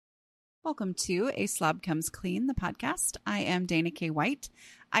Welcome to A Slob Comes Clean, the podcast. I am Dana K. White.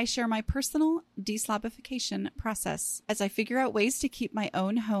 I share my personal deslobification process. As I figure out ways to keep my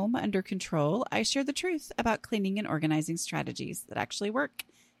own home under control, I share the truth about cleaning and organizing strategies that actually work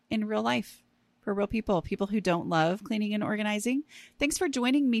in real life for real people, people who don't love cleaning and organizing. Thanks for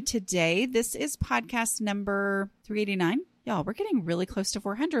joining me today. This is podcast number 389. Y'all, we're getting really close to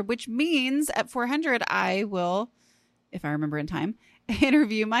 400, which means at 400, I will, if I remember in time,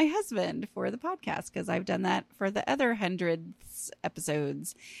 interview my husband for the podcast, because I've done that for the other hundreds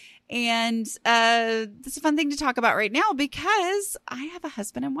episodes. And this is a fun thing to talk about right now because I have a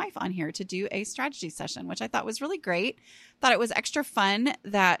husband and wife on here to do a strategy session, which I thought was really great. Thought it was extra fun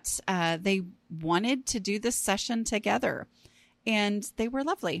that they wanted to do this session together, and they were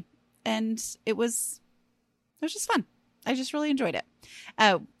lovely. And it was just fun. I just really enjoyed it.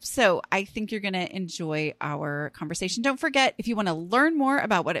 So I think you're going to enjoy our conversation. Don't forget, if you want to learn more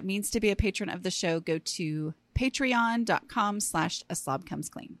about what it means to be a patron of the show, go to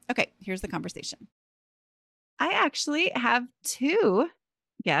patreon.com/aslobcomesclean. Okay, here's the conversation. I actually have two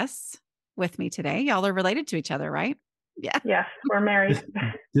guests with me today. Y'all are related to each other, right? Yeah. Yes, we're married.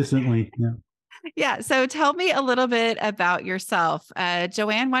 Distantly, yeah. Yeah. So tell me a little bit about yourself.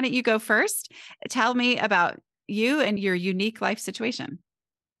 Joanne, why don't you go first? Tell me about you and your unique life situation.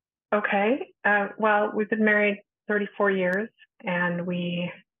 Okay. Well, we've been married 34 years and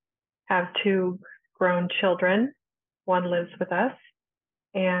we have two grown children. One lives with us,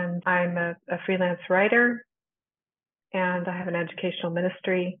 and I'm a freelance writer, and I have an educational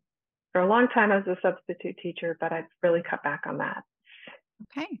ministry. For a long time, I was a substitute teacher, but I've really cut back on that.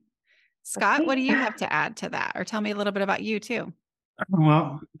 Okay. Scott, what do you have to add to that? Or tell me a little bit about you too.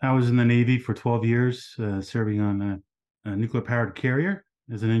 Well, I was in the Navy for 12 years, serving on a nuclear-powered carrier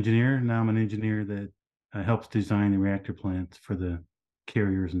as an engineer. Now I'm an engineer that helps design the reactor plants for the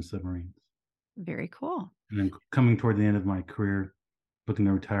carriers and submarines. Very cool. And then coming toward the end of my career, looking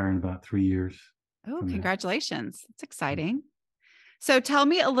to retire in about 3 years. Oh, congratulations. That's exciting. So tell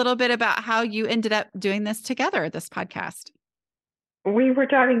me a little bit about how you ended up doing this together, this podcast. We were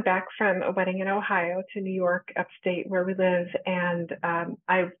driving back from a wedding in Ohio to New York, upstate where we live, and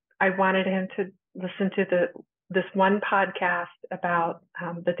I wanted him to listen to this one podcast about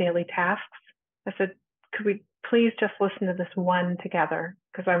the daily tasks. I said, could we please just listen to this one together?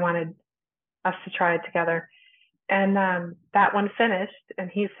 Because I wanted us to try it together. And that one finished, and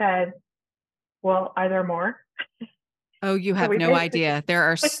he said, well, are there more? Oh, you have no idea. There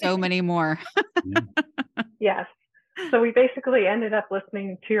are so many more. Yes. So we basically ended up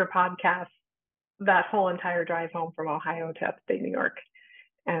listening to your podcast that whole entire drive home from Ohio to upstate New York.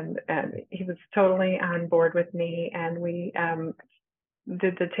 And he was totally on board with me. And we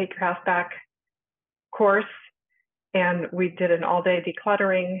did the Take Your House Back course. And we did an all-day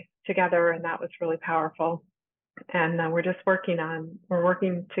decluttering together. And that was really powerful. And we're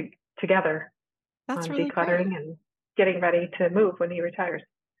working together That's on really decluttering great. and getting ready to move when he retires.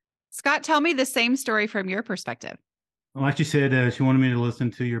 Scott, tell me the same story from your perspective. Well, like she said, she wanted me to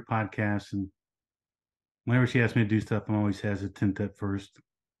listen to your podcast, and whenever she asks me to do stuff, I'm always hesitant at first,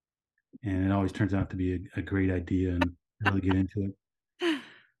 and it always turns out to be a great idea and really get into it.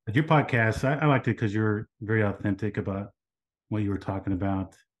 But your podcast, I liked it because you're very authentic about what you were talking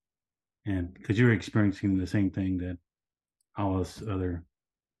about, and because you're experiencing the same thing that all us other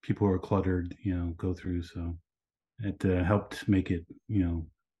people who are cluttered, go through. So it helped make it,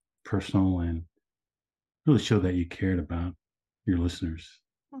 personal and really show that you cared about your listeners.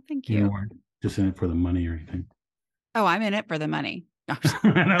 Well, thank you. You weren't just in it for the money or anything. Oh, I'm in it for the money. No,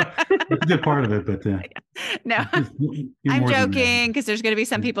 I know that's a good part of it, but no, I'm joking because there's going to be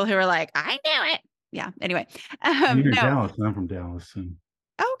some people who are like, I knew it. Yeah. Anyway, you're Dallas. I'm from Dallas. And,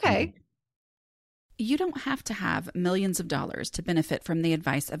 okay. You don't have to have millions of dollars to benefit from the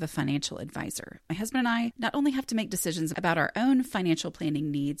advice of a financial advisor. My husband and I not only have to make decisions about our own financial planning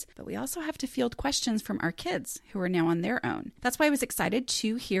needs, but we also have to field questions from our kids who are now on their own. That's why I was excited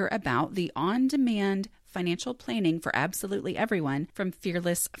to hear about the on-demand financial planning for absolutely everyone from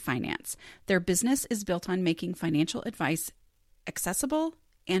Fearless Finance. Their business is built on making financial advice accessible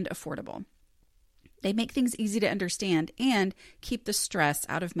and affordable. They make things easy to understand and keep the stress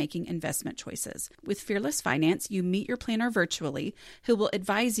out of making investment choices. With Fearless Finance, you meet your planner virtually who will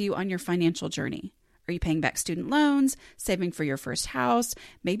advise you on your financial journey. Are you paying back student loans, saving for your first house?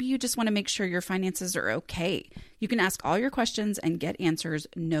 Maybe you just want to make sure your finances are okay. You can ask all your questions and get answers,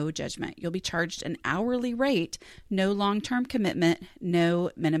 no judgment. You'll be charged an hourly rate, no long-term commitment,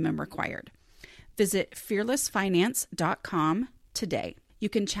 no minimum required. Visit fearlessfinance.com today. You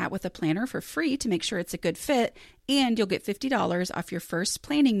can chat with a planner for free to make sure it's a good fit, and you'll get $50 off your first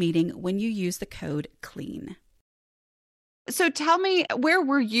planning meeting when you use the code CLEAN. So tell me, where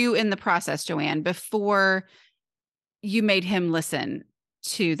were you in the process, Joanne, before you made him listen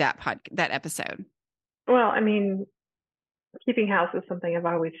to that episode? Well, I mean, keeping house is something I've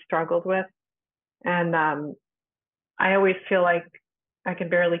always struggled with. And I always feel like I can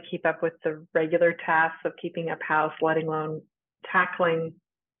barely keep up with the regular tasks of keeping up house, let alone tackling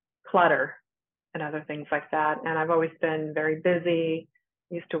clutter and other things like that. And I've always been very busy,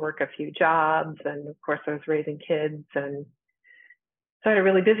 used to work a few jobs, and of course I was raising kids. And so I had a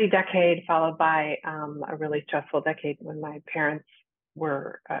really busy decade followed by a really stressful decade when my parents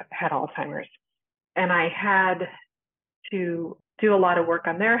had Alzheimer's. And I had to do a lot of work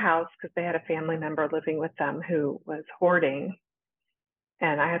on their house because they had a family member living with them who was hoarding.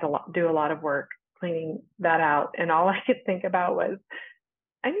 And I had to do a lot of work cleaning that out. And all I could think about was,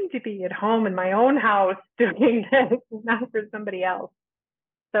 I need to be at home in my own house doing this, not for somebody else.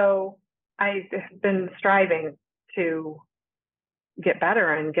 So I've been striving to get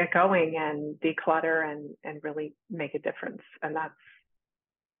better and get going and declutter and really make a difference. And that's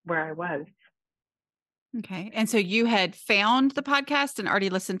where I was. Okay. And so you had found the podcast and already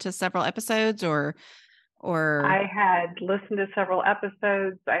listened to several episodes or I had listened to several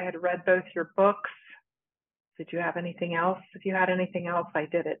episodes. I had read both your books. Did you have anything else? If you had anything else, I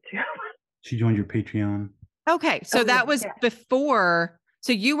did it too. She joined your Patreon. Okay. So that was before.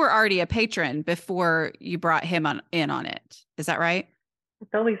 So you were already a patron before you brought him in on it. Is that right?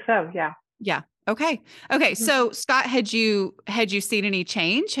 I believe so. Yeah. Yeah. Okay. Okay. Mm-hmm. So Scott, had you seen any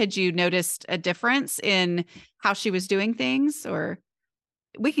change? Had you noticed a difference in how she was doing things, or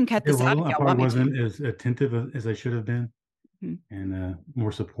we can cut this out? I probably wasn't as attentive as I should have been, and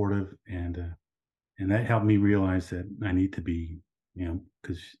more supportive, and that helped me realize that I need to be,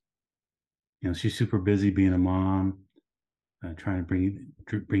 because she's super busy being a mom, trying to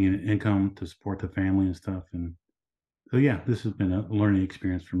bring in income to support the family and stuff, and so yeah, this has been a learning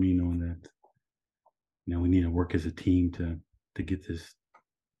experience for me, knowing that we need to work as a team to get this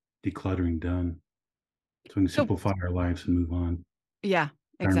decluttering done, so we can simplify our lives and move on. Yeah,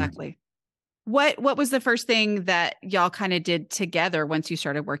 exactly. What was the first thing that y'all kind of did together once you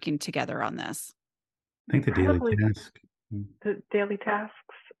started working together on this? I think the daily task. The daily tasks.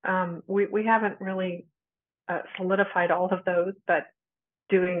 We haven't really solidified all of those, but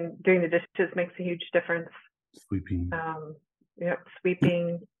doing the dishes makes a huge difference. Sweeping.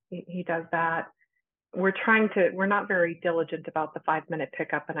 Sweeping. He does that. We're not very diligent about the 5-minute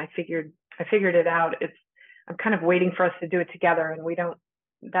pickup, and I figured it out. I'm kind of waiting for us to do it together, and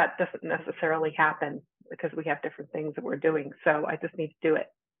that doesn't necessarily happen because we have different things that we're doing. So I just need to do it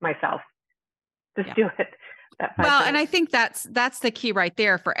myself. Do it. Well, and I think that's the key right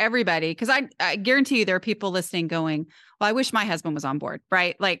there for everybody. Cause I guarantee you there are people listening going, well, I wish my husband was on board.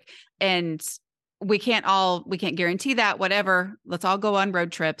 Right. And we can't guarantee that, whatever. Let's all go on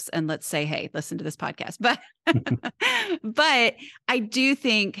road trips and let's say, hey, listen to this podcast. But, but I do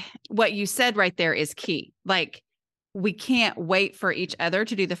think what you said right there is key. We can't wait for each other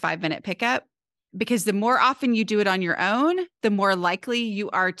to do the 5-minute pickup, because the more often you do it on your own, the more likely you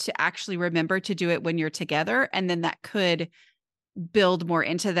are to actually remember to do it when you're together. And then that could build more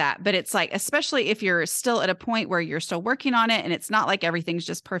into that. But it's especially if you're still at a point where you're still working on it and it's not like everything's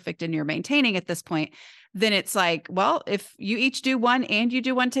just perfect and you're maintaining at this point, then it's well, if you each do one and you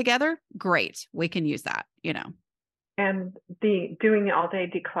do one together, great. We can use that, And doing the all day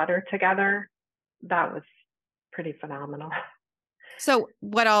declutter together, that was pretty phenomenal. So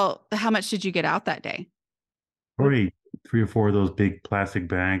how much did you get out that day? Probably 3 or 4 of those big plastic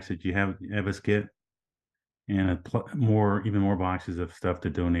bags that you have us get, and even more boxes of stuff to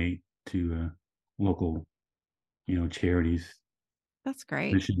donate to local, charities. That's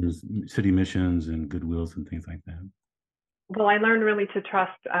great. Missions, city missions, and Goodwills and things like that. Well, I learned really to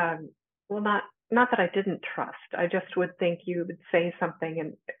trust. Not that I didn't trust. I just would think you would say something,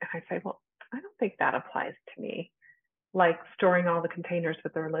 and I say, well, I don't think that applies to me. Like storing all the containers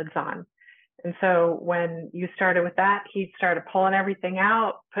with their lids on. And so when you started with that, he started pulling everything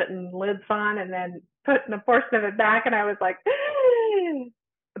out, putting lids on, and then putting a portion of it back. And I was like,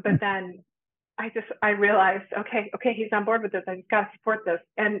 but then I realized, okay, he's on board with this. I just got to support this.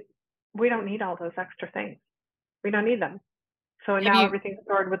 And we don't need all those extra things. We don't need them. So now everything's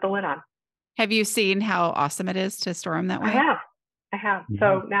stored with the lid on. Have you seen how awesome it is to store them that way? I have. Mm-hmm.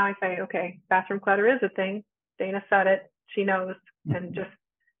 So now I say, okay, bathroom clutter is a thing. Dana said it. She knows, and just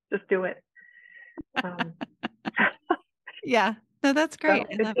do it. Yeah, no, that's great.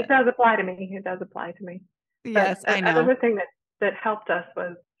 So it does apply to me. It does apply to me. Yes, I know. Another thing that helped us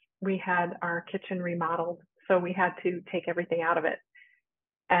was we had our kitchen remodeled, so we had to take everything out of it.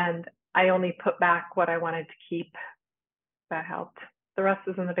 And I only put back what I wanted to keep. That helped. The rest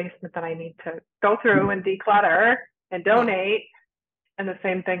is in the basement that I need to go through and declutter and donate. And the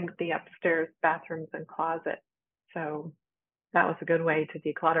same thing with the upstairs bathrooms and closet. So that was a good way to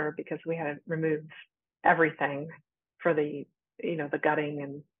declutter because we had to remove everything for the gutting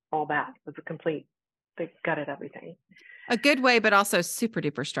and all that. It was a complete, they gutted everything. A good way, but also super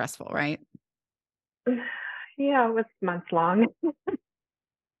duper stressful, right? Yeah, it was months long.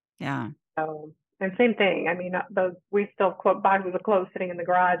 Yeah. So, and same thing. I mean, we still boxes of clothes sitting in the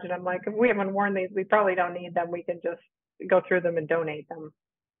garage, and I'm like, if we haven't worn these, we probably don't need them. We can just go through them and donate them.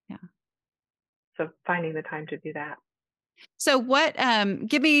 Yeah. So finding the time to do that. So what,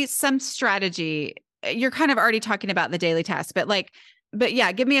 give me some strategy. You're kind of already talking about the daily tasks, but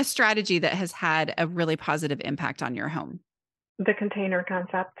yeah, give me a strategy that has had a really positive impact on your home. The container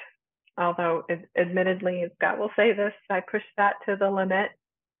concept, although admittedly, Scott will say this, I push that to the limit,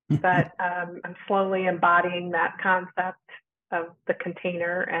 but I'm slowly embodying that concept of the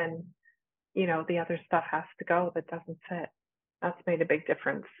container, and the other stuff has to go that doesn't fit. That's made a big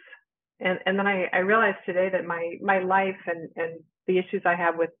difference. And then I realized today that my life and the issues I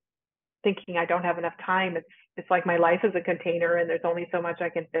have with thinking I don't have enough time, it's like my life is a container and there's only so much I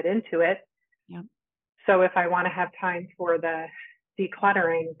can fit into it. Yeah. So if I want to have time for the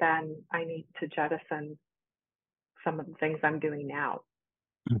decluttering, then I need to jettison some of the things I'm doing now.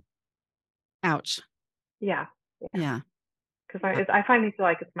 Ouch. Yeah. Yeah. Because I finally feel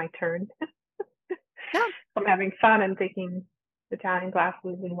like it's my turn. Yeah. I'm having fun and taking Italian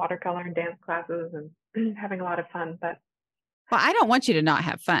classes and watercolor and dance classes and having a lot of fun. But well, I don't want you to not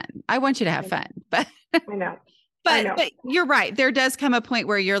have fun. I want you to have fun, but I know. But you're right. There does come a point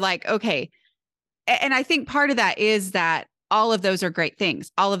where you're like, okay. And I think part of that is that all of those are great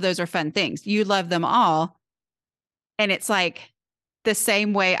things. All of those are fun things. You love them all. And it's like the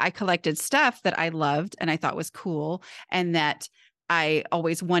same way I collected stuff that I loved and I thought was cool and that I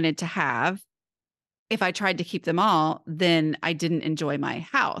always wanted to have. If I tried to keep them all, then I didn't enjoy my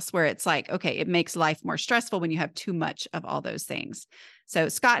house, where it's like, okay, it makes life more stressful when you have too much of all those things. So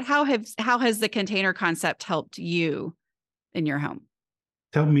Scott, how has the container concept helped you in your home?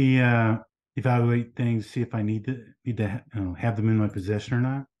 Help me evaluate things, see if I need to have them in my possession or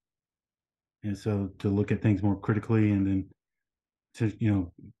not. And so to look at things more critically and then to,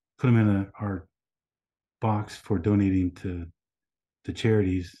 put them in our box for donating to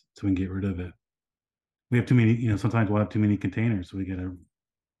charities so we can get rid of it. We have too many, sometimes we'll have too many containers, so we got to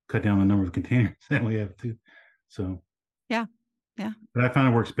cut down the number of containers that we have too. So, yeah. But I find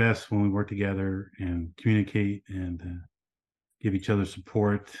it works best when we work together and communicate and give each other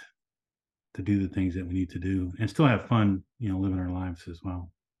support to do the things that we need to do and still have fun, living our lives as well.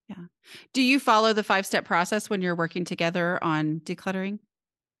 Yeah. Do you follow the 5-step process when you're working together on decluttering?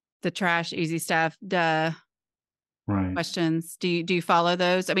 The trash, easy stuff, duh. Right. Questions. Do you follow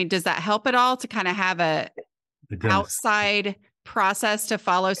those? I mean, does that help at all to kind of have a outside process to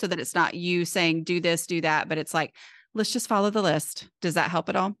follow so that it's not you saying do this, do that, but it's like, let's just follow the list. Does that help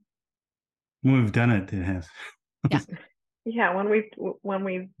at all? When we've done it, it has. Yeah. Yeah. When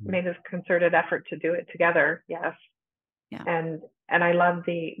we've made this concerted effort to do it together. Yes. Yeah. And I love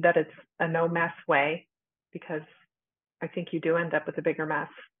that it's a no mess way, because I think you do end up with a bigger mess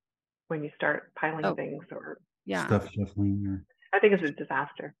when you start piling things or stuff shuffling. I think it's a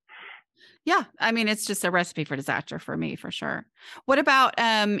disaster. Yeah. I mean, it's just a recipe for disaster for me, for sure. What about,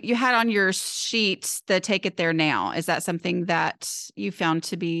 you had on your sheet, the take it there now. Is that something that you found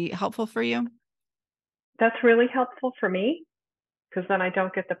to be helpful for you? That's really helpful for me, because then I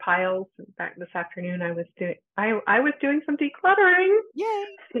don't get the piles. In fact, this afternoon I was doing some decluttering.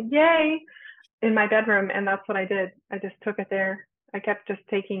 Yay. In my bedroom. And that's what I did. I just took it there. I kept just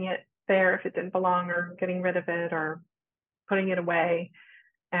taking it there if it didn't belong, or getting rid of it or putting it away.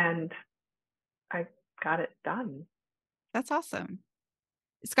 And I got it done. That's awesome.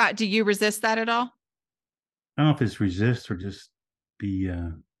 Scott, do you resist that at all? I don't know if it's resist or just be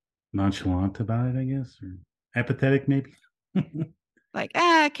nonchalant about it, I guess, or apathetic maybe. Like,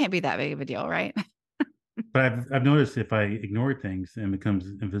 it can't be that big of a deal, right? But I've noticed if I ignore things, and it becomes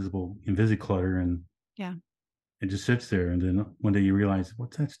clutter, and it just sits there, and then one day you realize,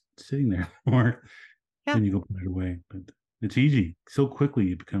 what's that sitting there for? Then you go put it away. But it's easy. So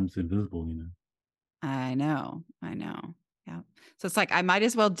quickly it becomes invisible, I know. Yeah. So it's like, I might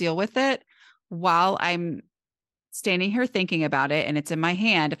as well deal with it while I'm standing here thinking about it and it's in my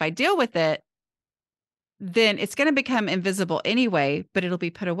hand. If I deal with it, then it's going to become invisible anyway, but it'll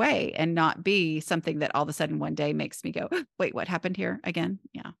be put away and not be something that all of a sudden one day makes me go, wait, what happened here again?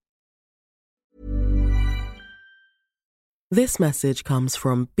 Yeah. This message comes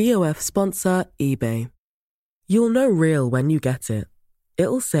from BOF sponsor eBay. You'll know real when you get it.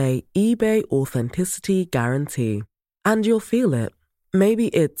 It'll say eBay Authenticity Guarantee. And you'll feel it. Maybe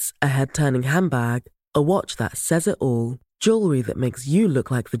it's a head-turning handbag, a watch that says it all, jewelry that makes you look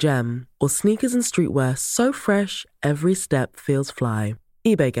like the gem, or sneakers and streetwear so fresh every step feels fly.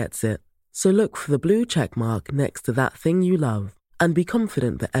 eBay gets it. So look for the blue check mark next to that thing you love. And be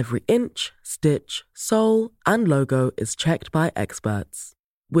confident that every inch, stitch, sole, and logo is checked by experts.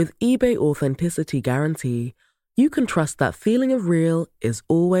 With eBay Authenticity Guarantee, you can trust that feeling of real is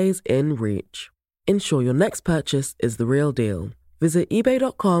always in reach. Ensure your next purchase is the real deal. Visit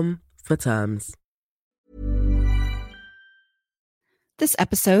ebay.com for terms. This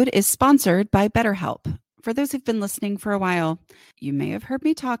episode is sponsored by BetterHelp. For those who've been listening for a while, you may have heard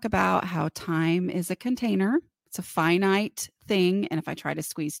me talk about how time is a container. It's a finite thing. And if I try to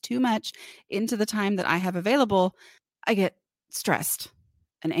squeeze too much into the time that I have available, I get stressed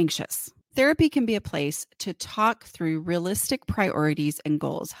and anxious. Therapy can be a place to talk through realistic priorities and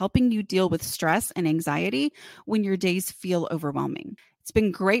goals, helping you deal with stress and anxiety when your days feel overwhelming. It's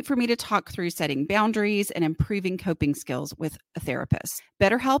been great for me to talk through setting boundaries and improving coping skills with a therapist.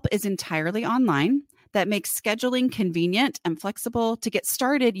 BetterHelp is entirely online. That makes scheduling convenient and flexible. To get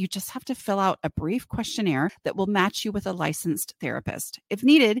started, you just have to fill out a brief questionnaire that will match you with a licensed therapist. If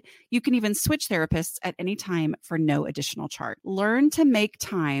needed, you can even switch therapists at any time for no additional charge. Learn to make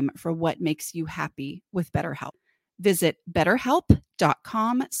time for what makes you happy with BetterHelp. Visit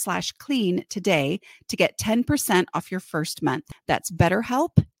betterhelp.com/clean today to get 10% off your first month. That's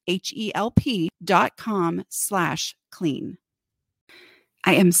BetterHelp, HELP.com/clean.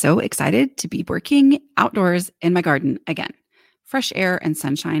 I am so excited to be working outdoors in my garden again. Fresh air and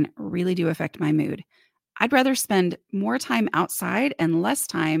sunshine really do affect my mood. I'd rather spend more time outside and less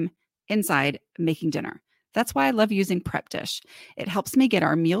time inside making dinner. That's why I love using Prep Dish. It helps me get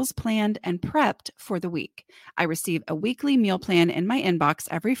our meals planned and prepped for the week. I receive a weekly meal plan in my inbox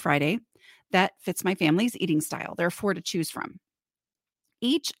every Friday that fits my family's eating style. There are 4 to choose from.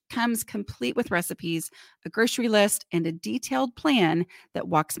 Each comes complete with recipes, a grocery list, and a detailed plan that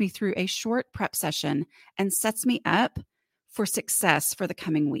walks me through a short prep session and sets me up for success for the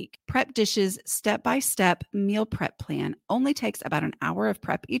coming week. Prep Dish's step-by-step meal prep plan only takes about an hour of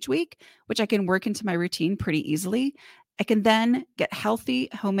prep each week, which I can work into my routine pretty easily. I can then get healthy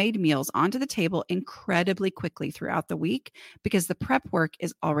homemade meals onto the table incredibly quickly throughout the week because the prep work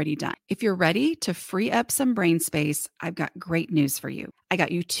is already done. If you're ready to free up some brain space, I've got great news for you. I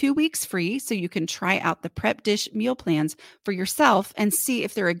got you 2 weeks free so you can try out the Prep Dish meal plans for yourself and see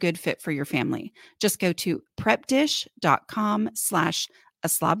if they're a good fit for your family. Just go to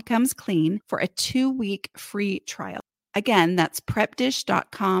prepdish.com/aslobcomesclean for a 2-week free trial. Again, that's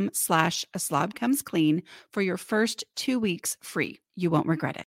prepdish.com/aslobcomesclean for your first 2 weeks free. You won't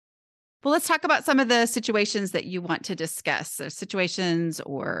regret it. Well, let's talk about some of the situations that you want to discuss, or situations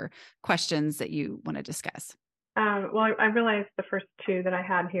or questions that you want to discuss. Well, I realized the first 2 that I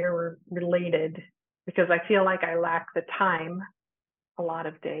had here were related because I feel like I lack the time a lot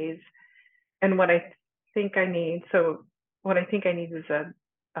of days. And what I think I need is a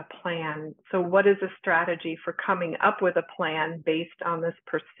plan. So what is a strategy for coming up with a plan based on this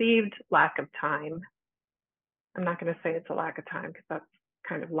perceived lack of time? I'm not going to say it's a lack of time because that's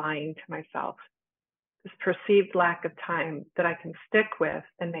kind of lying to myself. This perceived lack of time that I can stick with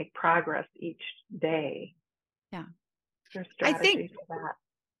and make progress each day. Yeah. There's strategy for that.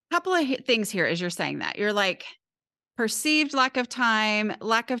 A couple of things here as you're saying that. You're like, perceived lack of time,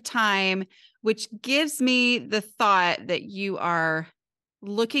 which gives me the thought that you are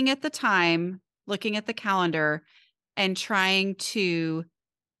looking at the time, looking at the calendar, and trying to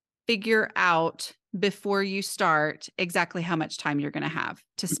figure out before you start exactly how much time you're going to have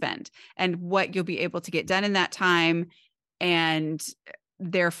to spend and what you'll be able to get done in that time. And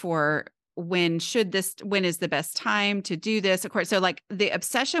therefore, when is the best time to do this? Of course. So like the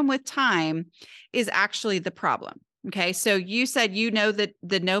obsession with time is actually the problem. Okay. So you said, that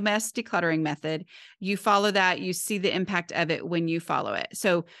the no mess decluttering method, you follow that, you see the impact of it when you follow it.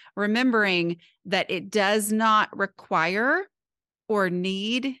 So remembering that it does not require or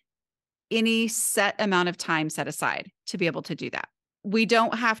need any set amount of time set aside to be able to do that. We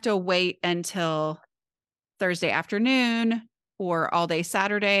don't have to wait until Thursday afternoon or all day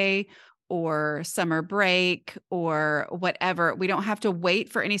Saturday or summer break or whatever. We don't have to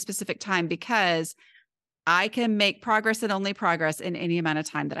wait for any specific time because I can make progress and only progress in any amount of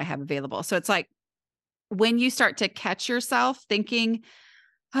time that I have available. So it's like when you start to catch yourself thinking,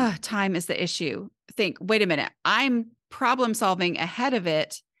 oh, time is the issue, think, wait a minute, I'm problem solving ahead of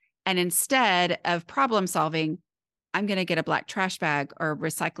it. And instead of problem solving, I'm going to get a black trash bag or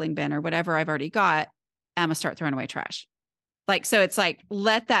recycling bin or whatever I've already got. I'm going to start throwing away trash. Like, so it's like,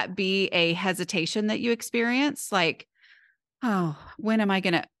 let that be a hesitation that you experience. Like, oh, when am I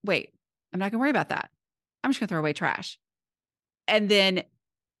going to wait? I'm not going to worry about that. I'm just going to throw away trash. And then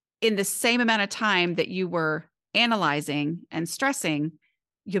in the same amount of time that you were analyzing and stressing,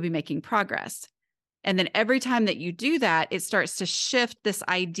 you'll be making progress. And then every time that you do that, it starts to shift this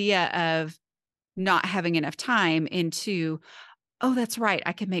idea of not having enough time into, oh, that's right,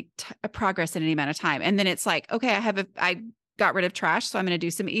 I can make progress in any amount of time. And then it's like, okay, I got rid of trash, so I'm going to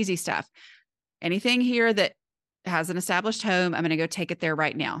do some easy stuff. Anything here that has an established home, I'm going to go take it there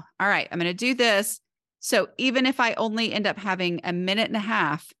right now. All right, I'm going to do this. So even if I only end up having a minute and a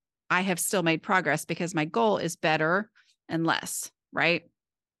half, I have still made progress because my goal is better and less, right?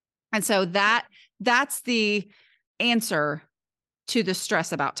 And so that's the answer to the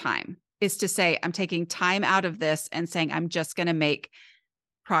stress about time, is to say, I'm taking time out of this and saying, I'm just going to make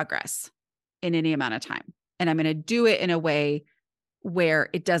progress in any amount of time. And I'm going to do it in a way where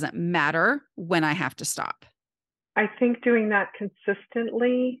it doesn't matter when I have to stop. I think doing that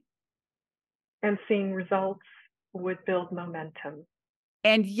consistently and seeing results would build momentum.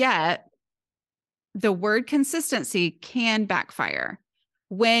 And yet the word consistency can backfire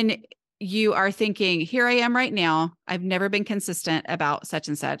when you are thinking, here I am right now, I've never been consistent about such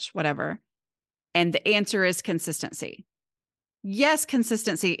and such, whatever. And the answer is consistency. Yes,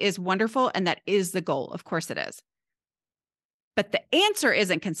 consistency is wonderful. And that is the goal. Of course it is. But the answer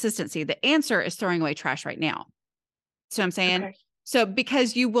isn't consistency. The answer is throwing away trash right now. So I'm saying, Okay. So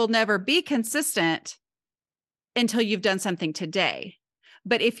because you will never be consistent until you've done something today.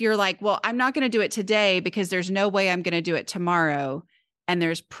 But if you're like, well, I'm not going to do it today because there's no way I'm going to do it tomorrow. And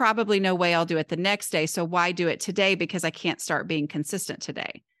there's probably no way I'll do it the next day. So why do it today? Because I can't start being consistent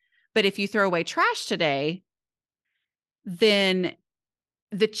today. But if you throw away trash today, then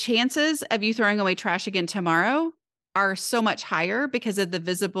the chances of you throwing away trash again tomorrow are so much higher because of the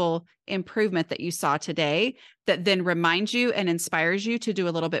visible improvement that you saw today, that then reminds you and inspires you to do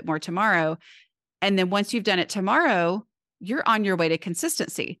a little bit more tomorrow. And then once you've done it tomorrow, you're on your way to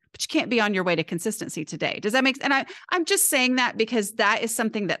consistency, but you can't be on your way to consistency today. Does that make sense? And I'm just saying that because that is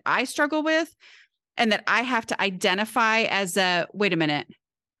something that I struggle with and that I have to identify as wait a minute,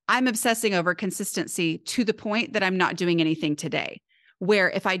 I'm obsessing over consistency to the point that I'm not doing anything today,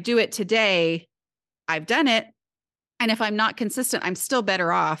 where if I do it today, I've done it. And if I'm not consistent, I'm still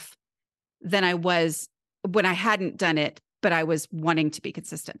better off than I was when I hadn't done it, but I was wanting to be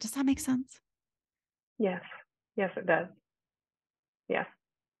consistent. Does that make sense? Yes. Yes, it does. Yes.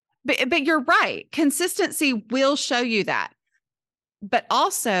 But you're right. Consistency will show you that. But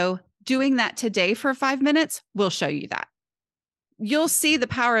also doing that today for 5 minutes will show you that. You'll see the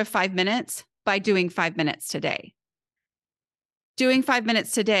power of 5 minutes by doing 5 minutes today. Doing 5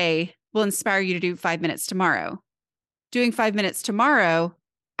 minutes today will inspire you to do 5 minutes tomorrow. Doing 5 minutes tomorrow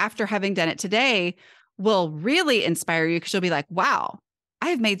after having done it today will really inspire you because you'll be like, wow, I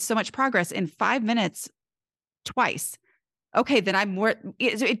have made so much progress in 5 minutes twice. Okay, then I'm more,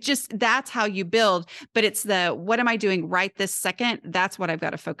 it just, that's how you build. But it's what am I doing right this second? That's what I've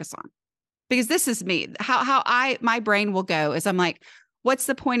got to focus on. Because this is me. My brain will go is I'm like, what's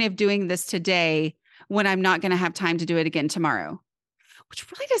the point of doing this today when I'm not going to have time to do it again tomorrow? Which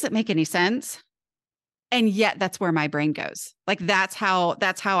really doesn't make any sense. And yet that's where my brain goes. Like, that's how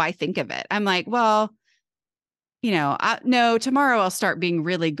I think of it. I'm like, well, no, tomorrow I'll start being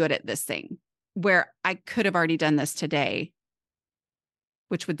really good at this thing where I could have already done this today,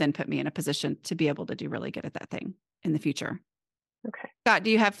 which would then put me in a position to be able to do really good at that thing in the future. Okay. Scott, do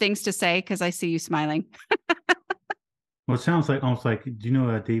you have things to say? Because I see you smiling. Well, it sounds like almost like, do you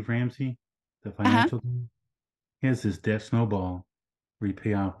know Dave Ramsey, the financial guy? He has this debt snowball where you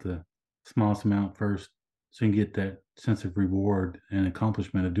pay out the smallest amount first so you can get that sense of reward and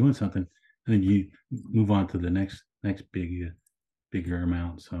accomplishment of doing something. And then you move on to the next bigger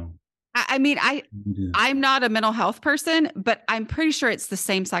amount. So I mean, I'm not a mental health person, but I'm pretty sure it's the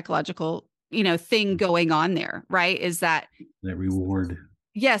same psychological, thing going on there, right? Is that reward?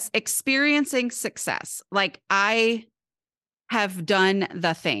 Yes, experiencing success. Like, I have done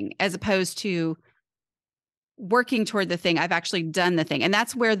the thing as opposed to working toward the thing. I've actually done the thing. And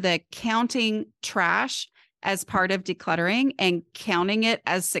that's where the counting trash as part of decluttering and counting it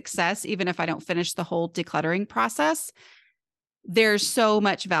as success, even if I don't finish the whole decluttering process, there's so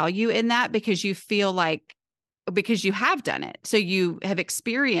much value in that because you feel like because you have done it. So you have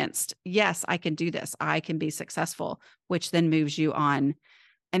experienced, yes, I can do this. I can be successful, which then moves you on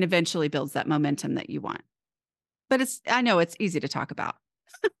and eventually builds that momentum that you want. But I know it's easy to talk about.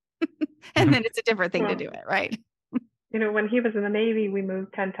 And then it's a different thing to do it, right? When he was in the Navy, we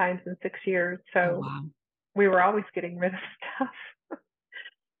moved 10 times in 6 years. So wow. We were always getting rid of stuff.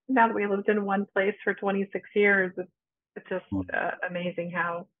 Now that we lived in one place for 26 years, it's just amazing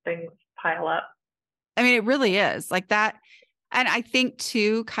how things pile up. I mean, it really is like that. And I think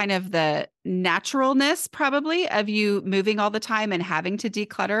too, kind of the naturalness probably of you moving all the time and having to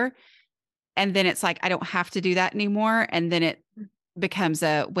declutter. And then it's like, I don't have to do that anymore. And then it becomes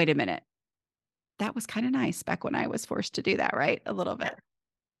wait a minute. That was kind of nice back when I was forced to do that, right? A little bit.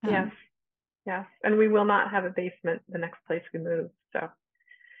 Yes. And we will not have a basement the next place we move. So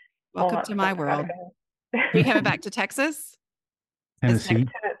welcome to my world. Are you coming back to Texas? Tennessee.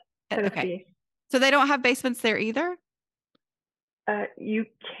 Okay. So they don't have basements there either? You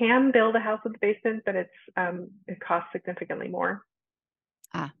can build a house with a basement, but it costs significantly more.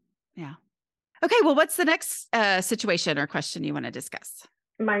 Yeah. Okay. Well, what's the next situation or question you want to discuss?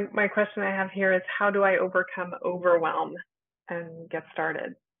 My question I have here is, how do I overcome overwhelm and get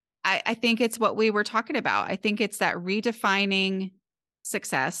started? I think it's what we were talking about. I think it's that redefining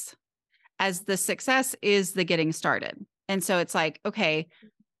success as the success is the getting started. And so it's like, okay,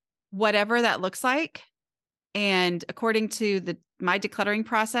 whatever that looks like. And according to my decluttering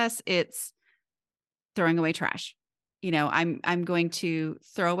process, it's throwing away trash. I'm going to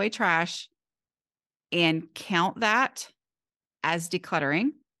throw away trash and count that as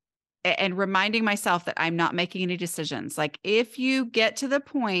decluttering and reminding myself that I'm not making any decisions. Like if you get to the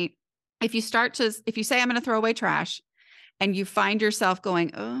point, if you say I'm going to throw away trash and you find yourself going,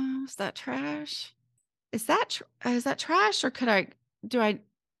 oh, is that trash? Is that trash? Or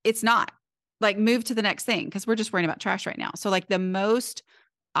it's not. Like move to the next thing because we're just worrying about trash right now. So like the most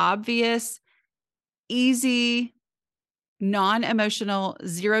obvious, easy, non-emotional,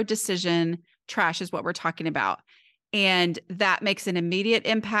 zero decision trash is what we're talking about. And that makes an immediate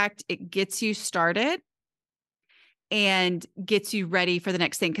impact. It gets you started and gets you ready for the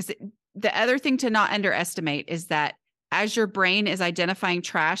next thing. Because the other thing to not underestimate is that as your brain is identifying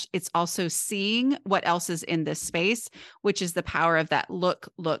trash, it's also seeing what else is in this space, which is the power of that look,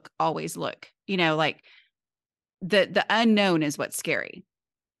 always look. Like the unknown is what's scary.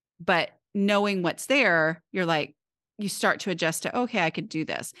 But knowing what's there, you're like, you start to adjust to, okay, I could do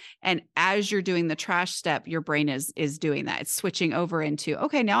this. And as you're doing the trash step, your brain is doing that. It's switching over into,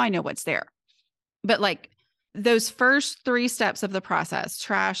 okay, now I know what's there. But like those first 3 steps of the process,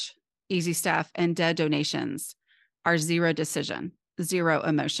 trash, easy stuff, and dead donations, are zero decision, zero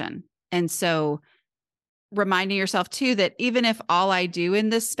emotion. And so reminding yourself too, that even if all I do in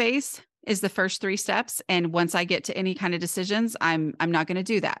this space is the first 3 steps, and once I get to any kind of decisions, I'm not going to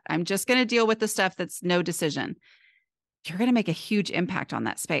do that. I'm just going to deal with the stuff that's no decision. You're going to make a huge impact on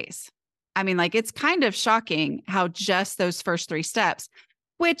that space. I mean, like, it's kind of shocking how just those first 3 steps,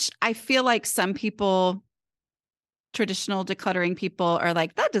 which I feel like some people, traditional decluttering people, are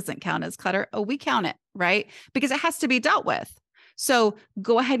like, that doesn't count as clutter. Oh, we count it, right? Because it has to be dealt with. So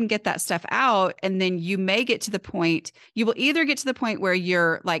go ahead and get that stuff out. And then you may get to the point, you will either get to the point where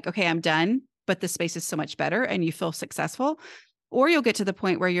you're like, okay, I'm done, but the space is so much better and you feel successful. Or you'll get to the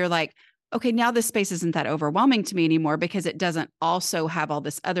point where you're like, okay, now this space isn't that overwhelming to me anymore because it doesn't also have all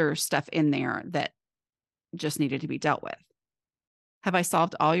this other stuff in there that just needed to be dealt with. Have I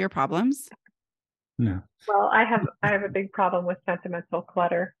solved all your problems? No. Well, I have a big problem with sentimental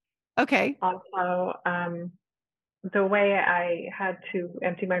clutter. Okay. Also, the way I had to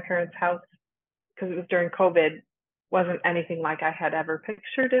empty my parents' house, because it was during COVID, wasn't anything like I had ever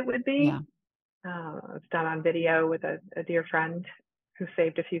pictured it would be. Yeah. It was done on video with a dear friend who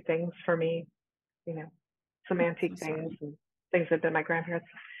saved a few things for me, some antique things and things that had been my grandparents.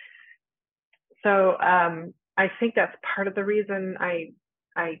 So I think that's part of the reason I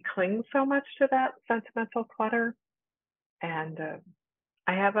cling so much to that sentimental clutter, and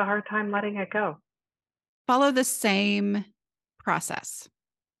I have a hard time letting it go. Follow the same process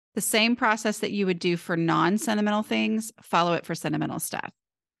that you would do for non-sentimental things. Follow it for sentimental stuff.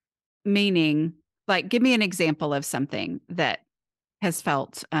 Meaning, like, give me an example of something that has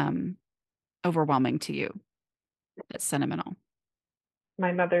felt overwhelming to you that's sentimental.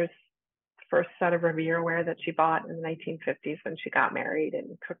 My mother's first set of Revere-ware that she bought in the 1950s when she got married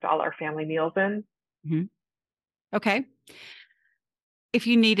and cooked all our family meals in. Mm-hmm. Okay. If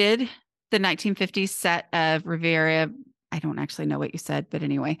you needed the 1950s set of Revere I don't actually know what you said, but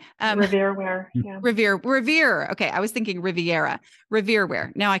anyway. Revereware. Yeah. Revere. Okay. I was thinking Riviera.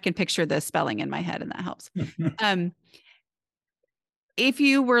 Revereware. Now I can picture the spelling in my head and that helps. If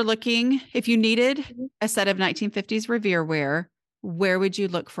you needed a set of 1950s Revereware, where would you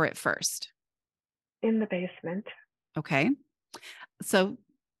look for it first? In the basement. Okay. So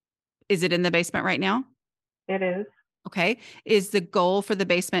is it in the basement right now? It is. Okay. Is the goal for the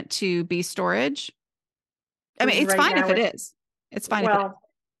basement to be storage? I mean, it's fine if it is. It's fine. Well,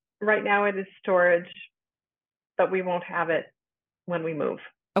 right now it is storage, but we won't have it when we move.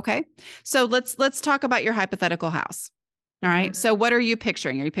 Okay. So let's talk about your hypothetical house. All right. So what are you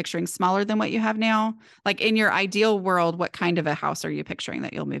picturing? Are you picturing smaller than what you have now? Like in your ideal world, what kind of a house are you picturing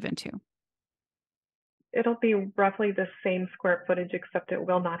that you'll move into? It'll be roughly the same square footage, except it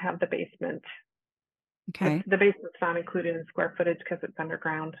will not have the basement. Okay. The basement's not included in square footage because it's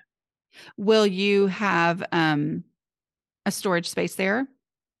underground. Will you have a storage space there,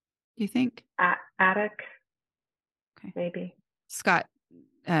 do you think? Attic. Okay. Maybe. Scott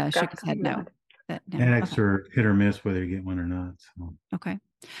shook his head no. Attics are hit or miss whether you get one or not. So. Okay.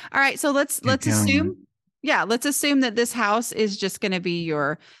 All right. So let's assume, let's assume that this house is just going to be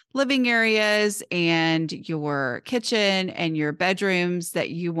your living areas and your kitchen and your bedrooms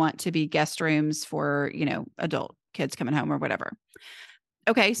that you want to be guest rooms for, adult kids coming home or whatever.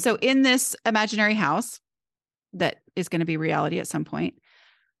 Okay. So in this imaginary house that is going to be reality at some point,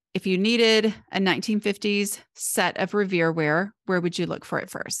 if you needed a 1950s set of Revereware, where would you look for it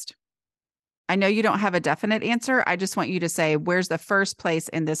first? I know you don't have a definite answer. I just want you to say, where's the first place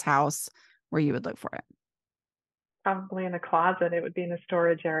in this house where you would look for it? Probably in a closet. It would be in a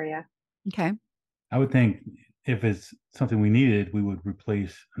storage area. Okay. I would think if it's something we needed, we would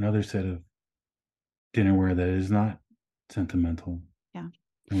replace another set of dinnerware that is not sentimental. Yeah.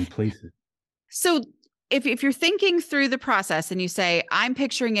 And replace it. So if you're thinking through the process and you say, I'm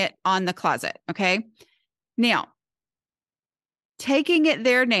picturing it on the closet. Okay. Now, taking it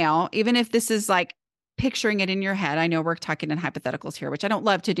there now, even if this is like picturing it in your head, I know we're talking in hypotheticals here, which I don't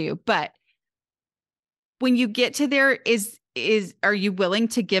love to do, but when you get to there, are you willing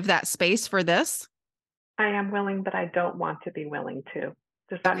to give that space for this? I am willing, but I don't want to be willing to.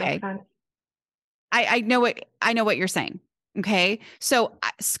 Does that make sense? I know what you're saying. Okay. So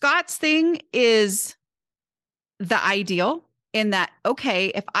Scott's thing is the ideal in that, okay,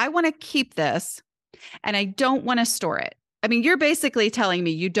 if I want to keep this and I don't want to store it, I mean, you're basically telling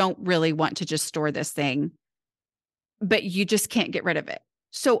me you don't really want to just store this thing, but you just can't get rid of it.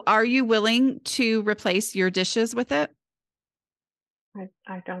 So are you willing to replace your dishes with it?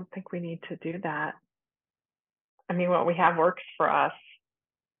 I don't think we need to do that. I mean, what we have works for us.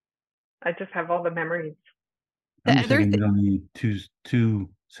 I just have all the memories. I'm just thinking you don't need two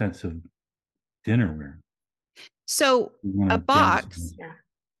sets of dinnerware. So a box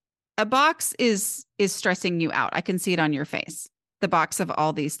is stressing you out. I can see it on your face. The box of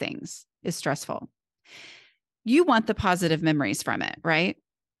all these things is stressful. You want the positive memories from it, right?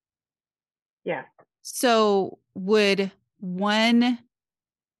 Yeah. So would one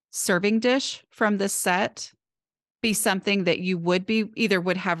serving dish from this set be something that you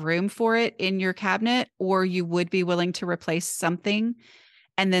would have room for it in your cabinet, or you would be willing to replace something?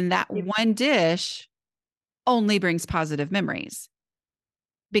 And then that one dish only brings positive memories.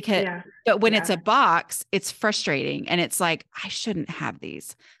 But when it's a box, it's frustrating. And it's like, I shouldn't have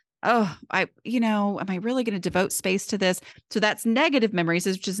these. Oh, am I really going to devote space to this? So that's negative memories,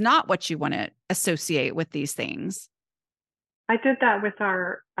 which is not what you want to associate with these things. I did that with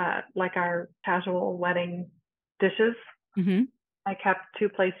our casual wedding dishes. Mm-hmm. I kept 2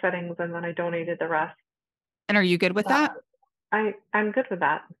 place settings and then I donated the rest. And are you good with that? I'm good with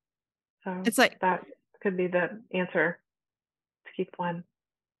that. So it's like that could be the answer, to keep one.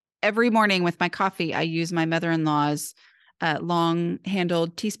 Every morning with my coffee, I use my mother-in-law's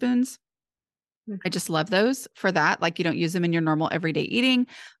long-handled teaspoons. Mm-hmm. I just love those for that. Like, you don't use them in your normal everyday eating,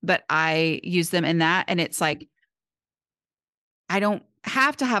 but I use them in that. And it's like, I don't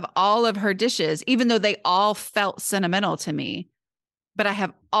have to have all of her dishes, even though they all felt sentimental to me, but I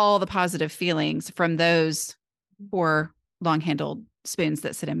have all the positive feelings from those 4 long-handled spoons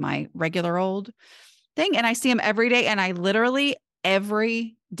that sit in my regular old thing. And I see them every day. And I literally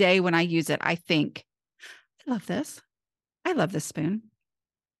every day when I use it, I think, I love this. I love this spoon.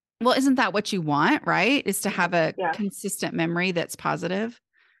 Well, isn't that what you want, right? Is to have a consistent memory that's positive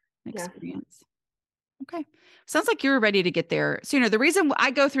experience. Yeah. Okay. Sounds like you're ready to get there sooner. The reason I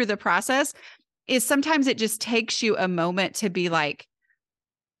go through the process is sometimes it just takes you a moment to be like,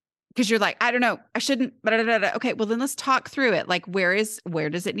 because you're like, I don't know, I shouldn't, but okay, well then let's talk through it. Like, where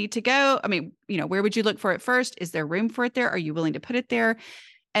does it need to go? I mean, where would you look for it first? Is there room for it there? Are you willing to put it there?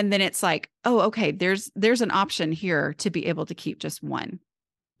 And then it's like, oh, okay, there's an option here to be able to keep just one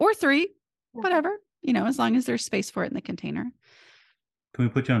or three, whatever, as long as there's space for it in the container. Can we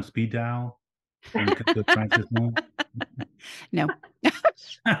put you on speed dial? No.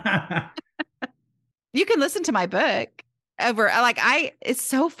 You can listen to my book it's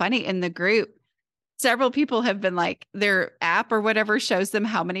so funny in the group. Several people have been like, their app or whatever shows them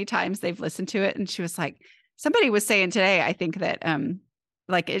how many times they've listened to it. And she was like, somebody was saying today, I think that,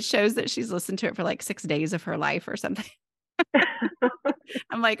 it shows that she's listened to it for like 6 days of her life or something.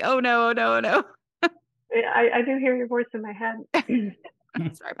 I'm like, oh no. I do hear your voice in my head.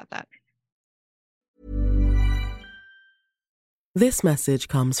 Sorry about that. This message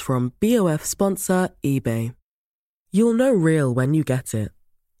comes from BOF sponsor eBay. You'll know real when you get it.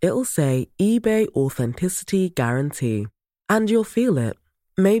 It'll say eBay Authenticity Guarantee. And you'll feel it.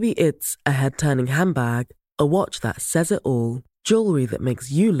 Maybe it's a head-turning handbag, a watch that says it all, jewelry that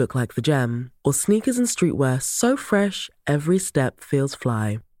makes you look like the gem, or sneakers and streetwear so fresh every step feels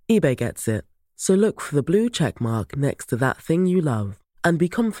fly. eBay gets it. So look for the blue check mark next to that thing you love. And be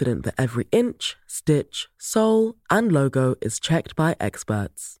confident that every inch, stitch, sole, and logo is checked by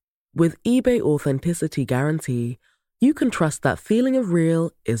experts. With eBay Authenticity Guarantee, you can trust that feeling of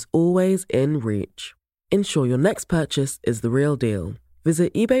real is always in reach. Ensure your next purchase is the real deal.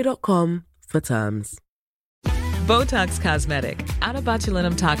 Visit eBay.com for terms. Botox Cosmetic, out of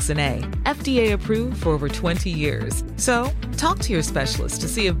botulinum toxin A, FDA approved for over 20 years. So, talk to your specialist to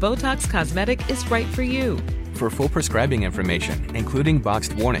see if Botox Cosmetic is right for you. For full prescribing information, including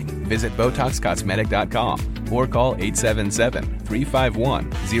boxed warning, visit BotoxCosmetic.com or call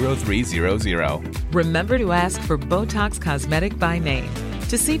 877-351-0300. Remember to ask for Botox Cosmetic by name.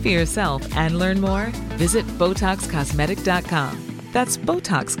 To see for yourself and learn more, visit BotoxCosmetic.com. That's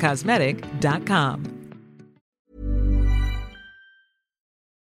BotoxCosmetic.com.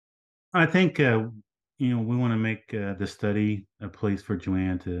 I think, we want to make the study a place for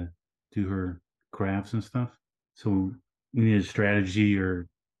Joanne to do her crafts and stuff. So we need a strategy, or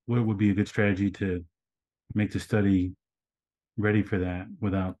what would be a good strategy to make the study ready for that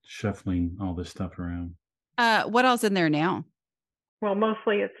without shuffling all this stuff around. What else in there now? Well,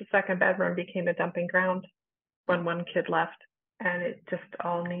 mostly it's the second bedroom became a dumping ground when one kid left, and it just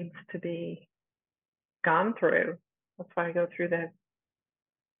all needs to be gone through. That's why I go through the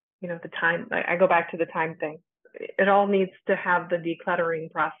time. I go back to the time thing. It all needs to have the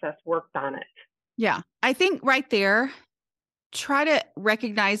decluttering process worked on it. Yeah. I think right there, try to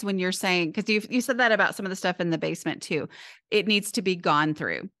recognize when you're saying, because you said that about some of the stuff in the basement too, it needs to be gone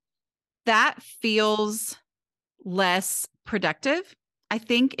through. That feels less productive, I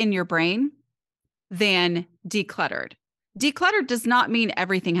think, in your brain than decluttered. Decluttered does not mean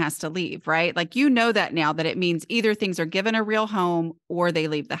everything has to leave, right? Like, that now, that it means either things are given a real home or they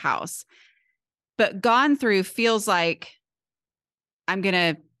leave the house. But gone through feels like I'm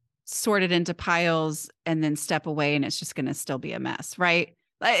going to sort it into piles and then step away and it's just going to still be a mess, right?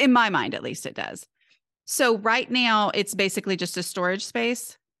 In my mind, at least it does. So right now it's basically just a storage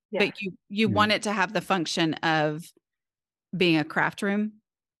space, but you want it to have the function of being a craft room.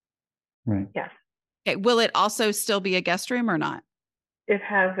 Right. Yes. Okay. Will it also still be a guest room or not? It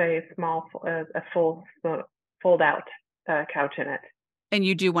has a small, a full fold out couch in it. And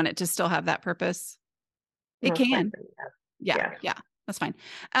you do want it to still have that purpose? It can. Yeah. That's fine.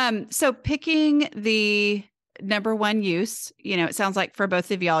 So picking the number one use, it sounds like for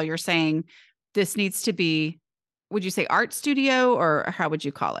both of y'all, you're saying this needs to be, would you say art studio, or how would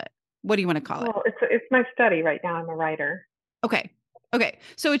you call it? What do you want to call it? Well, it's my study right now. I'm a writer. Okay.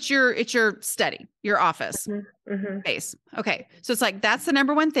 So it's your study, your office space. Okay. So it's like, that's the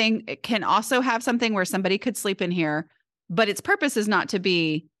number one thing. It can also have something where somebody could sleep in here, but its purpose is not to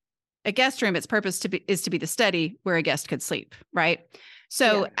be a guest room. Its purpose is to be the study where a guest could sleep. Right.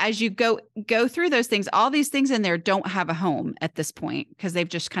 So as you go through those things, all these things in there don't have a home at this point because they've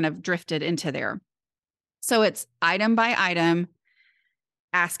just kind of drifted into there. So it's item by item,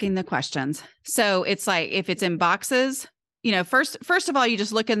 asking the questions. So it's like, if it's in boxes, first of all, you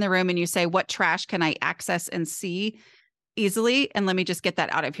just look in the room and you say, what trash can I access and see easily? And let me just get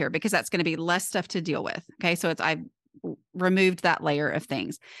that out of here, because that's going to be less stuff to deal with. Okay. So I've removed that layer of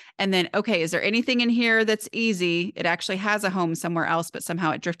things. And then, okay, is there anything in here that's easy? It actually has a home somewhere else, but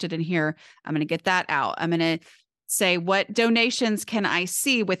somehow it drifted in here. I'm going to get that out. I'm going to say, what donations can I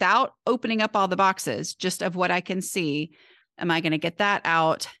see without opening up all the boxes, just of what I can see? Am I going to get that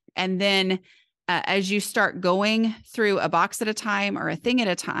out? And then as you start going through a box at a time or a thing at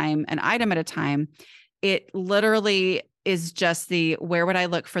a time, an item at a time, it literally is just where would I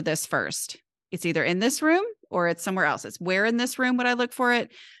look for this first? It's either in this room or it's somewhere else. It's where in this room would I look for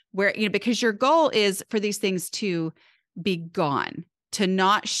it? Where, because your goal is for these things to be gone, to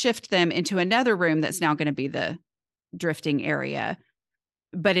not shift them into another room that's now going to be the drifting area.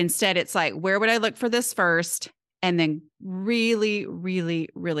 But instead it's like, where would I look for this first? And then really, really,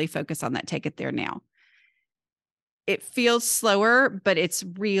 really focus on that. Take it there now. It feels slower, but it's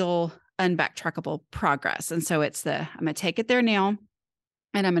real unbacktrackable progress. And so I'm going to take it there now,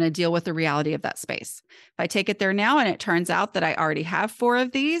 and I'm going to deal with the reality of that space. If I take it there now and it turns out that I already have 4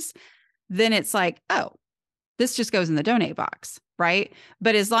 of these, then it's like, oh, this just goes in the donate box, right?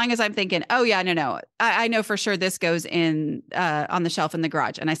 But as long as I'm thinking, oh yeah, no, I know for sure this goes in on the shelf in the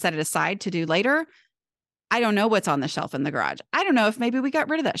garage, and I set it aside to do later, I don't know what's on the shelf in the garage. I don't know if maybe we got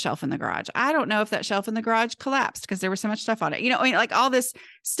rid of that shelf in the garage. I don't know if that shelf in the garage collapsed because there was so much stuff on it. Like all this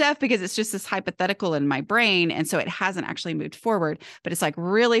stuff, because it's just this hypothetical in my brain. And so it hasn't actually moved forward, but it's like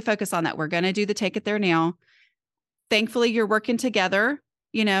really focus on that. We're going to do the take it there now. Thankfully, you're working together,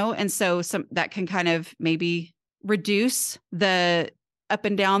 and so that can kind of maybe reduce the up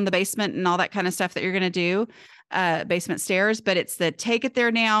and down the basement and all that kind of stuff that you're going to do. Basement stairs, but it's the take it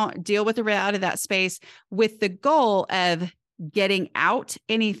there now, deal with the reality of that space with the goal of getting out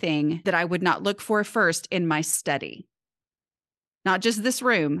anything that I would not look for first in my study. Not just this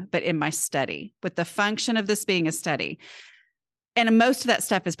room, but in my study, with the function of this being a study. And most of that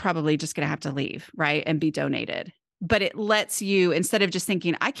stuff is probably just going to have to leave, right? And be donated. But it lets you, instead of just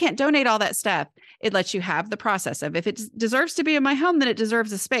thinking, I can't donate all that stuff, it lets you have the process of, if it deserves to be in my home, then it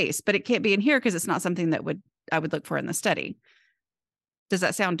deserves a space, but it can't be in here because it's not something that I would look for in the study. Does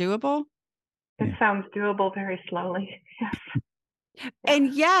that sound doable? It sounds doable very slowly. Yes.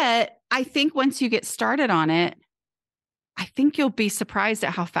 And yet, I think once you get started on it, I think you'll be surprised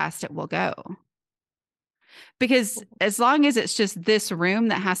at how fast it will go. Because as long as it's just this room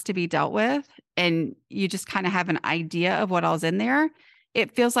that has to be dealt with, and you just kind of have an idea of what all's in there,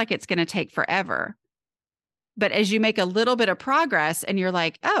 it feels like it's going to take forever. But as you make a little bit of progress and you're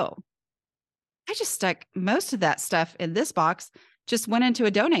like, oh, I just stuck most of that stuff in this box, just went into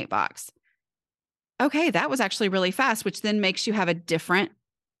a donate box. Okay, that was actually really fast, which then makes you have a different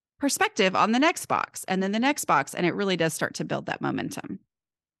perspective on the next box and then the next box. And it really does start to build that momentum.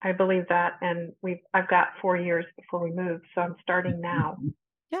 I believe that. And I've got 4 years before we move. So I'm starting now.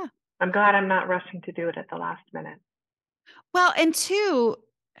 Yeah. I'm glad I'm not rushing to do it at the last minute. Well, and 2,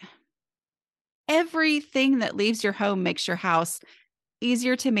 everything that leaves your home makes your house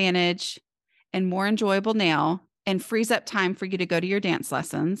easier to manage and more enjoyable now, and frees up time for you to go to your dance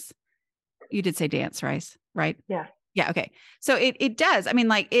lessons. You did say dance, right? Yeah. Yeah. Okay. So it does. I mean,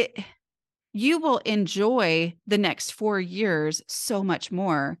 you will enjoy the next 4 years so much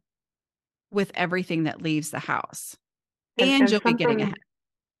more with everything that leaves the house, and you'll be getting ahead.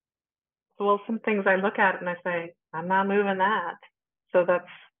 Well, some things I look at and I say, I'm not moving that. So that's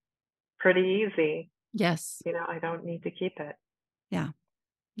pretty easy. Yes. I don't need to keep it. Yeah.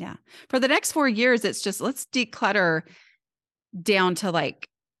 Yeah. For the next 4 years, it's just, let's declutter down to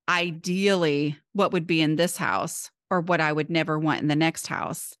ideally what would be in this house or what I would never want in the next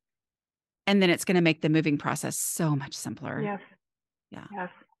house. And then it's going to make the moving process so much simpler. Yes. Yeah. Yes.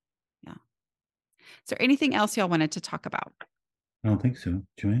 Yeah. Is there anything else y'all wanted to talk about? I don't think so.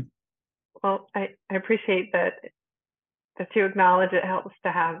 Joanne? Well, I appreciate that you acknowledge it helps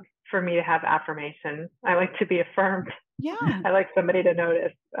for me to have affirmation. I like to be affirmed. Yeah. I like somebody to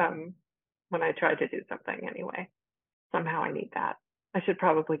notice when I try to do something anyway. Somehow I need that. I should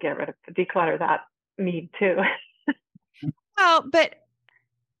probably declutter that need too. Well, but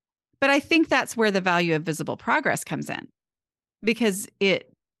I think that's where the value of visible progress comes in, because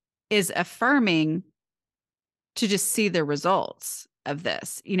it is affirming to just see the results of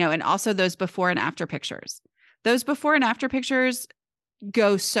this, and also those before and after pictures. Those before and after pictures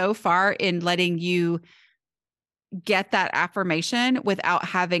go so far in letting you get that affirmation without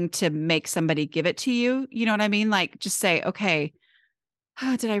having to make somebody give it to you. You know what I mean? Just say, okay,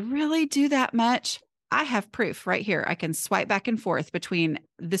 did I really do that much? I have proof right here. I can swipe back and forth between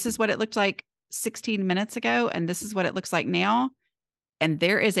this is what it looked like 16 minutes ago and this is what it looks like now. And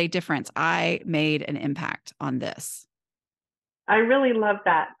there is a difference. I made an impact on this. I really love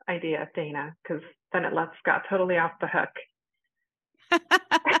that idea, Dana, because then it lets Scott totally off the hook.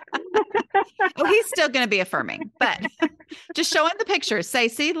 Oh, he's still going to be affirming, but just show him the pictures. Say,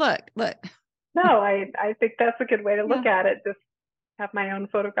 see, look. No, I think that's a good way to look at it. Just have my own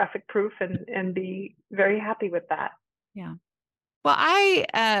photographic proof and be very happy with that. Yeah. Well, I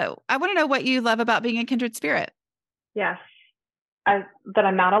want to know what you love about being a kindred spirit. Yes. That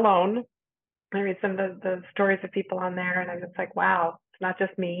I'm not alone. I read some of the stories of people on there, and I'm just like, wow, it's not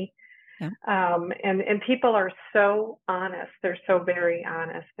just me. Yeah. And people are so honest. They're so very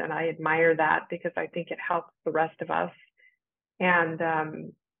honest, and I admire that because I think it helps the rest of us. And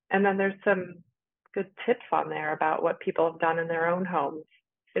then there's some good tips on there about what people have done in their own homes.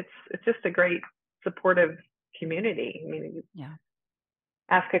 It's just a great supportive community. I mean, you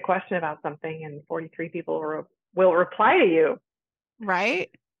ask a question about something, and 43 people will reply to you. Right?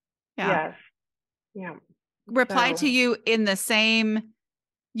 Yeah. Yes. Yeah. Reply to you in the same,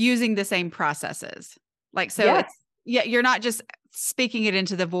 using the same processes. Like, so yes. You're not just speaking it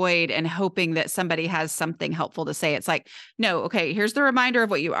into the void and hoping that somebody has something helpful to say. It's like, no, okay, here's the reminder of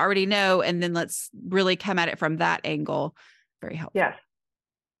what you already know. And then let's really come at it from that angle. Very helpful. Yes.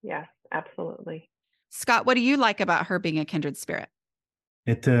 Yes, absolutely. Scott, what do you like about her being a kindred spirit?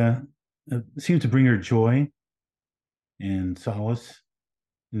 It seems to bring her joy and solace,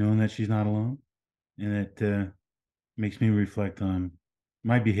 knowing that she's not alone. And it makes me reflect on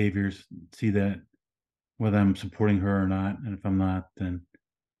my behaviors, see that whether I'm supporting her or not. And if I'm not, then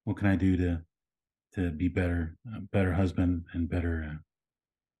what can I do to be better, better husband and better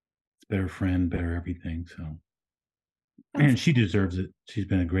friend, better everything. So, and she deserves it. She's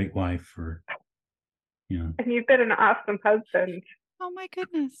been a great wife for, And you've been an awesome husband. Oh my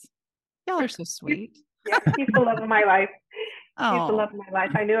goodness. Y'all are so sweet. Yeah, he's the love of my life. Oh. He's the love of my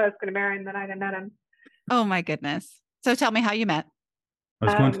life. I knew I was going to marry him the night I met him. Oh my goodness. So tell me how you met. I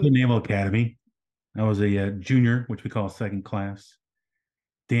was going to the Naval Academy. I was a junior, which we call second class,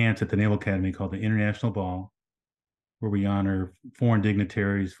 dance at the Naval Academy called the International Ball, where we honor foreign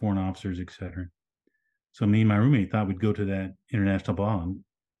dignitaries, foreign officers, etc. So me and my roommate thought we'd go to that international ball and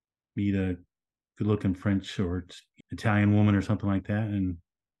meet a good-looking French or Italian woman or something like that. And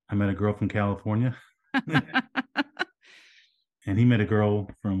I met a girl from California. And he met a girl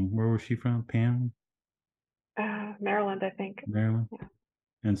from, where was she from? Pam? Maryland, I think. Maryland. Yeah.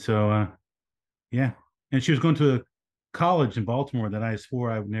 And so, and she was going to a college in Baltimore that I swore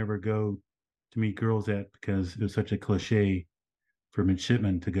I would never go to meet girls at because it was such a cliche for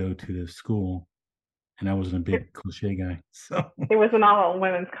midshipmen to go to the school. And I wasn't a big cliche guy. So it was an all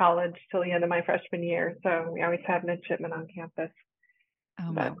women's college till the end of my freshman year. So we always had midshipmen on campus.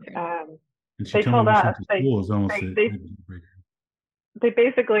 Oh, but and she told me school was almost they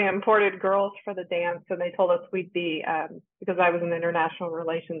basically imported girls for the dance, and they told us we'd be because I was an international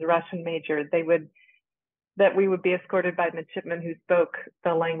relations Russian major. That we would be escorted by midshipmen who spoke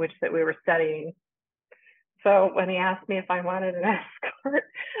the language that we were studying. So when he asked me if I wanted an escort,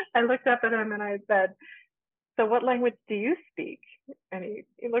 I looked up at him and I said, "So what language do you speak?" And he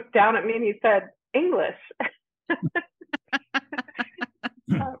looked down at me and he said, "English."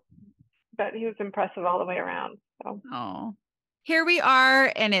 But he was impressive all the way around. So. Oh, here we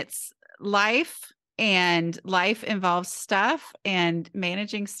are, and it's life, and life involves stuff, and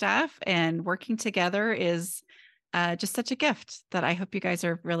managing stuff, and working together is just such a gift that I hope you guys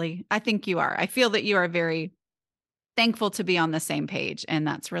are really, I think you are. I feel that you are very thankful to be on the same page, and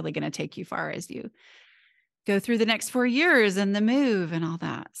that's really going to take you far as you go through the next 4 years and the move and all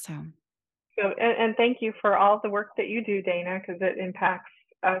that. So and thank you for all the work that you do, Dana, because it impacts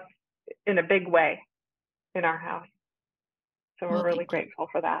us in a big way in our house. So we're really grateful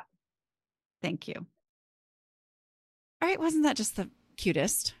for that. Thank you. All right. Wasn't that just the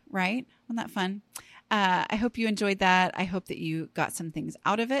cutest, right? Wasn't that fun? I hope you enjoyed that. I hope that you got some things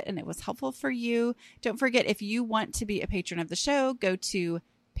out of it and it was helpful for you. Don't forget, if you want to be a patron of the show, go to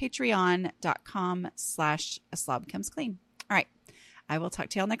patreon.com/aslobcomesclean. All right. I will talk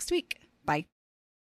to y'all next week. Bye.